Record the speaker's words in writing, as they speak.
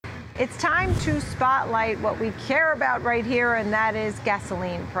It's time to spotlight what we care about right here, and that is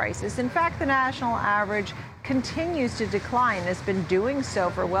gasoline prices. In fact, the national average continues to decline, has been doing so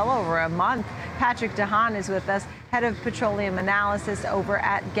for well over a month. Patrick DeHaan is with us, head of petroleum analysis over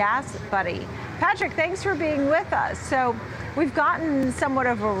at Gas Buddy. Patrick, thanks for being with us. So we've gotten somewhat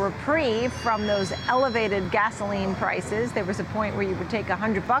of a reprieve from those elevated gasoline prices. There was a point where you would take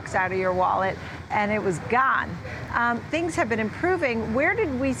 $100 out of your wallet and it was gone. Things have been improving. Where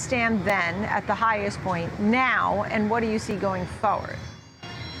did we stand then at the highest point now, and what do you see going forward?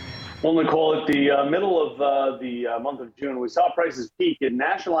 Well, Nicole, at the middle of the month of June, we saw prices peak at a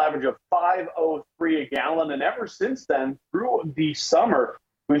national average of $5.03 a gallon. And ever since then, through the summer,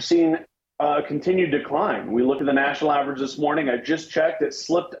 we've seen a continued decline. We look at the national average this morning. I just checked. It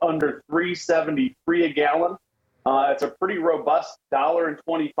slipped under $3.73 a gallon. It's a pretty robust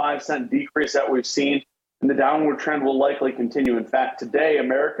 $1.25 decrease that we've seen. And the downward trend will likely continue. In fact, today,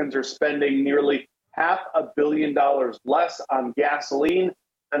 Americans are spending nearly $500 million less on gasoline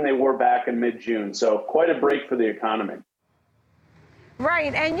than they were back in mid-June. So quite a break for the economy.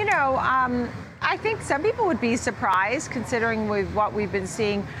 Right. And, I think some people would be surprised considering what we've been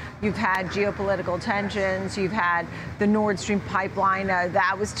seeing. You've had geopolitical tensions. You've had the Nord Stream pipeline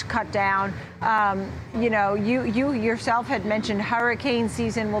that was cut down. You yourself had mentioned hurricane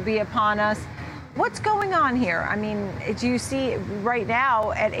season will be upon us. What's going on here? I mean, do you see right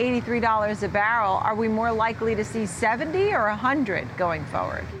now at $83 a barrel, are we more likely to see 70 or 100 going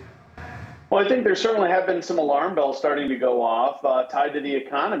forward? Well, I think there certainly have been some alarm bells starting to go off tied to the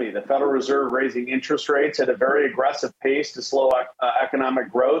economy. The Federal Reserve raising interest rates at a very aggressive pace to slow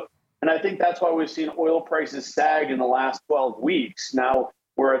economic growth. And I think that's why we've seen oil prices sag in the last 12 weeks. Now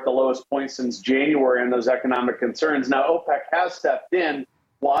we're at the lowest point since January on those economic concerns. Now OPEC has stepped in.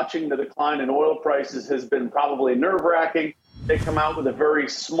 Watching the decline in oil prices has been probably nerve-wracking. They come out with a very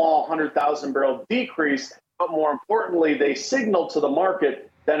small 100,000 barrel decrease, but more importantly, they signal to the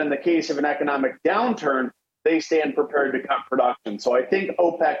market that in the case of an economic downturn, they stand prepared to cut production. So I think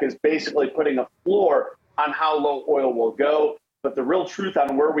OPEC is basically putting a floor on how low oil will go. But the real truth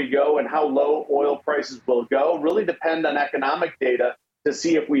on where we go and how low oil prices will go really depend on economic data to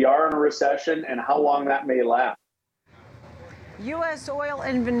see if we are in a recession and how long that may last. U.S. oil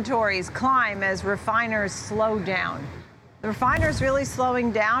inventories climb as refiners slow down. The refiners really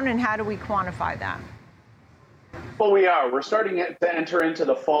slowing down, and how do we quantify that? Well, we are. We're starting to enter into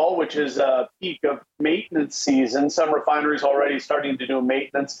the fall, which is a peak of maintenance season. Some refineries already starting to do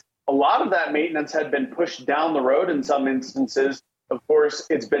maintenance. A lot of that maintenance had been pushed down the road in some instances. Of course,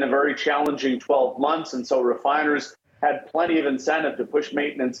 it's been a very challenging 12 months, and so refiners had plenty of incentive to push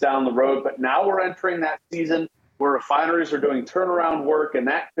maintenance down the road. But now we're entering that season where refineries are doing turnaround work, and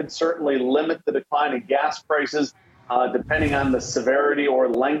that could certainly limit the decline in gas prices, depending on the severity or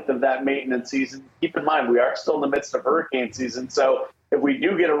length of that maintenance season. Keep in mind, we are still in the midst of hurricane season, so if we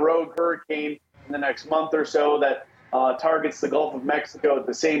do get a rogue hurricane in the next month or so that targets the Gulf of Mexico at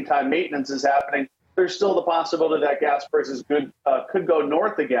the same time maintenance is happening, there's still the possibility that gas prices could go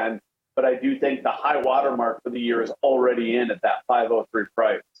north again, but I do think the high water mark for the year is already in at that 503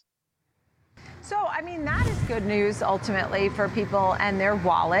 price. So, I mean, that is good news ultimately for people and their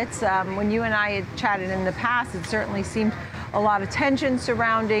wallets. When you and I had chatted in the past, it certainly seemed a lot of tension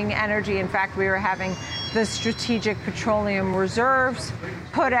surrounding energy. In fact, we were having the Strategic Petroleum Reserves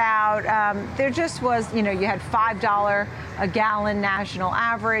put out. There just was, you had $5 a gallon national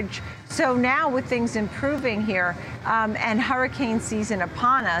average. So now with things improving here and hurricane season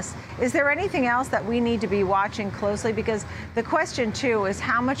upon us, is there anything else that we need to be watching closely? Because the question, too, is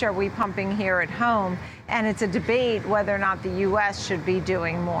how much are we pumping here at home? And it's a debate whether or not the U.S. should be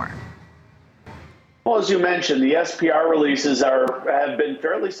doing more. Well, as you mentioned, the SPR releases have been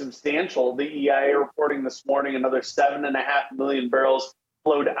fairly substantial. The EIA reporting this morning another 7.5 million barrels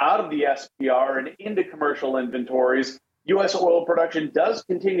flowed out of the SPR and into commercial inventories. U.S. oil production does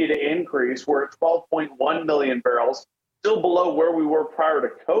continue to increase. We're at 12.1 million barrels, still below where we were prior to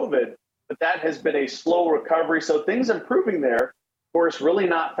COVID, but that has been a slow recovery. So things improving there, of course, really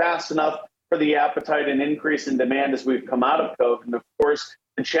not fast enough for the appetite and increase in demand as we've come out of COVID. And of course,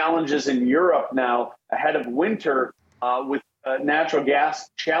 the challenges in Europe now ahead of winter with natural gas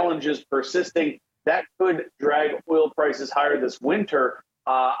challenges persisting, that could drag oil prices higher this winter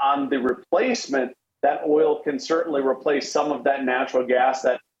on the replacement. That oil can certainly replace some of that natural gas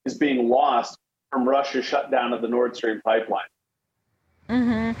that is being lost from Russia's shutdown of the Nord Stream pipeline.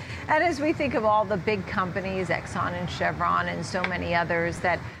 Mm-hmm. And as we think of all the big companies, Exxon and Chevron and so many others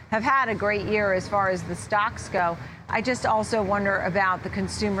that have had a great year as far as the stocks go, I just also wonder about the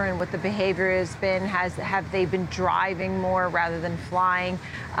consumer and what the behavior has been. Have they been driving more rather than flying?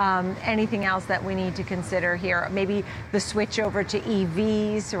 Anything else that we need to consider here? Maybe the switch over to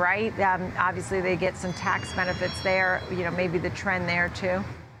EVs, right? Obviously, they get some tax benefits there. Maybe the trend there too.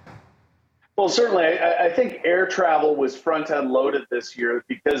 Well, certainly, I think air travel was front-end loaded this year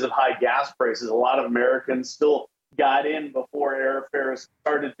because of high gas prices. A lot of Americans still got in before airfares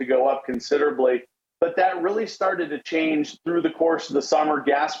started to go up considerably. But that really started to change through the course of the summer.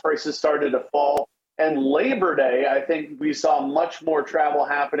 Gas prices started to fall. And Labor Day, I think we saw much more travel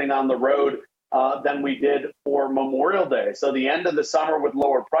happening on the road than we did for Memorial Day. So the end of the summer with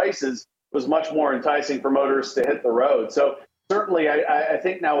lower prices was much more enticing for motorists to hit the road. So certainly, I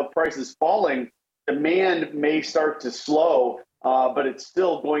think now with prices falling, demand may start to slow, but it's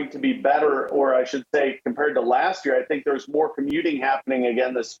still going to be better, or I should say, compared to last year. I think there's more commuting happening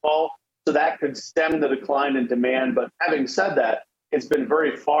again this fall. So that could stem the decline in demand. But having said that, it's been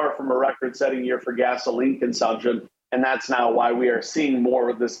very far from a record-setting year for gasoline consumption. And that's now why we are seeing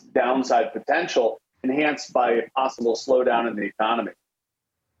more of this downside potential enhanced by a possible slowdown in the economy.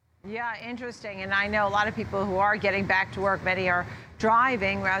 Yeah, interesting. And I know a lot of people who are getting back to work, many are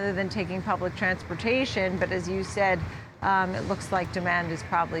driving rather than taking public transportation. But as you said, it looks like demand is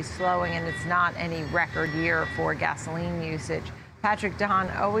probably slowing and it's not any record year for gasoline usage. Patrick De Haan,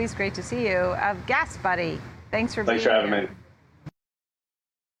 always great to see you. Gas Buddy, thanks for being here. Thanks for having me.